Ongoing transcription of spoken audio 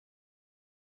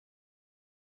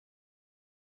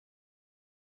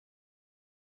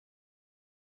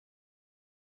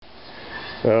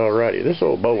Alrighty, this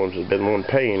old Bolens has been one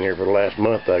pain here for the last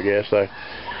month, I guess. I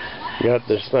got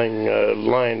this thing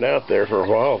lined out there for a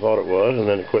while, I thought it was, and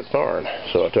then it quit firing.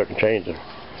 So I took and changed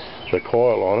the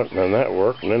coil on it, and then that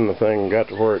worked, and then the thing got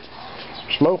to where it's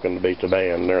smoking to beat the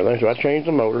band and everything. So I changed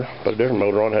the motor, put a different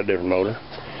motor on, had a different motor,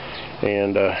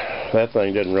 and that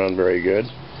thing didn't run very good.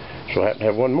 So I had to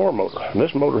have one more motor. And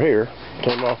this motor here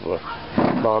came off of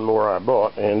a lawnmower I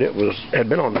bought, and it had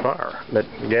been on fire. That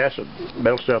gas had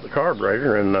belched out the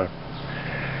carburetor and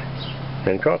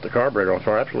caught the carburetor on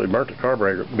fire. Absolutely burnt the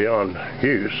carburetor beyond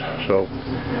use. So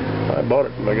I bought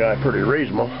it from a guy pretty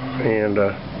reasonable, and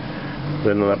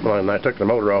then I took the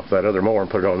motor off that other mower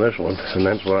and put it on this one, and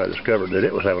that's when I discovered that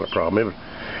it was having a problem. It was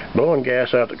blowing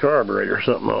gas out the carburetor or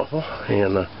something awful,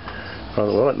 and I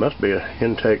thought, well, it must be an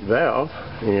intake valve.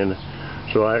 And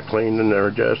so I cleaned and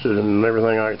adjusted and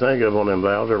everything I could think of on them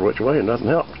valves every which way, and nothing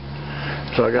helped.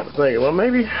 So I got to thinking, well,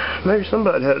 maybe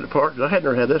somebody had it apart, because I had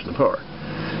never had this apart,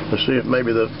 to see if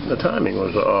maybe the timing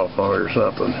was off on it or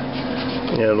something.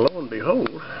 And lo and behold,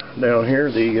 down here,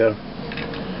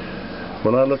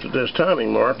 when I looked at this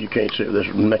timing mark, you can't see this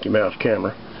Mickey Mouse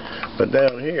camera, but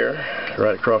down here,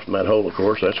 right across from that hole, of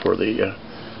course, that's where the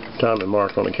timing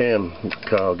mark on the cam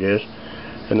cog is.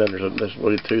 And then there's this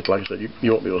little tooth, like I said, you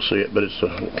won't be able to see it, but it's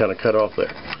kind of cut off there.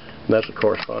 And that's the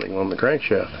corresponding one on the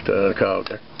crankshaft cog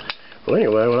there. Well,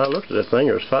 anyway, when I looked at this thing,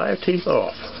 it was 5 teeth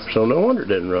off. So no wonder it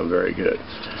didn't run very good.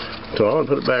 So I'm going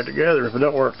to put it back together. If it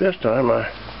don't work this time, I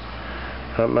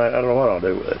don't know what I'll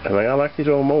do with it. I mean, I like these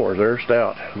old mowers. They're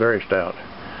stout, very stout.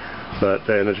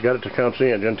 And it's got a Tecumseh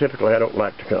engine. Typically, I don't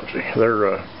like Tecumseh.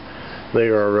 They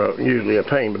are usually a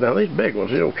pain. But now these big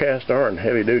ones, these old cast iron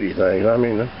heavy-duty things, I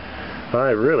mean,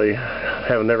 I really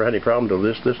have never had any problem till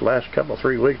this last couple,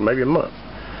 3 weeks, maybe a month.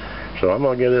 So I'm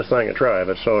going to give this thing a try.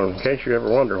 But so in case you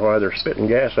ever wonder why they're spitting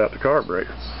gas out the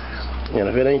carburetor, and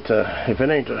if it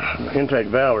ain't an intake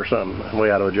valve or something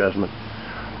way out of adjustment,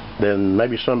 then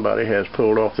maybe somebody has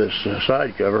pulled off this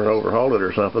side cover and overhauled it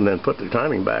or something, then put the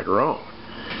timing back wrong.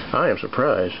 I am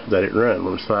surprised that it ran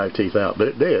when it's 5 teeth out, but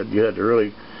it did. You had to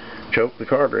really choke the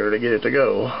carburetor to get it to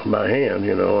go by hand,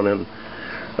 you know, and then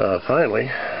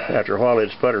finally, after a while,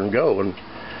 it'd sputter and go, and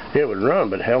it would run,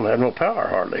 but hell, it had no power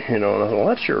hardly, you know. And I thought, well,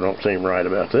 that sure don't seem right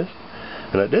about this.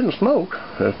 And it didn't smoke,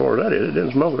 as far as that is. It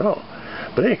didn't smoke at all.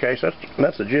 But in any case,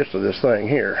 that's the gist of this thing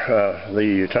here.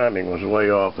 The timing was way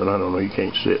off, and I don't know, you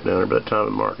can't see it down there, but the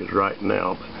timing mark is right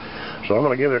now. So I'm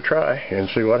going to give it a try and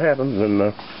see what happens.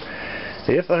 And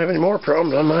if I have any more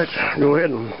problems, I might go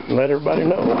ahead and let everybody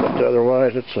know. But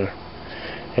otherwise,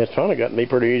 it's finally gotten me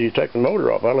pretty easy to take the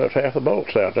motor off. I left half the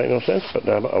bolts out. There ain't no sense, but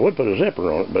I would put a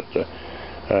zipper on it, but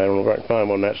I don't know if I can find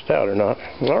one that's stout or not.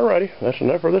 Alrighty, that's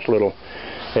enough for this little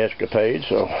escapade,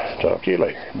 so talk to you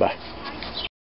later. Bye.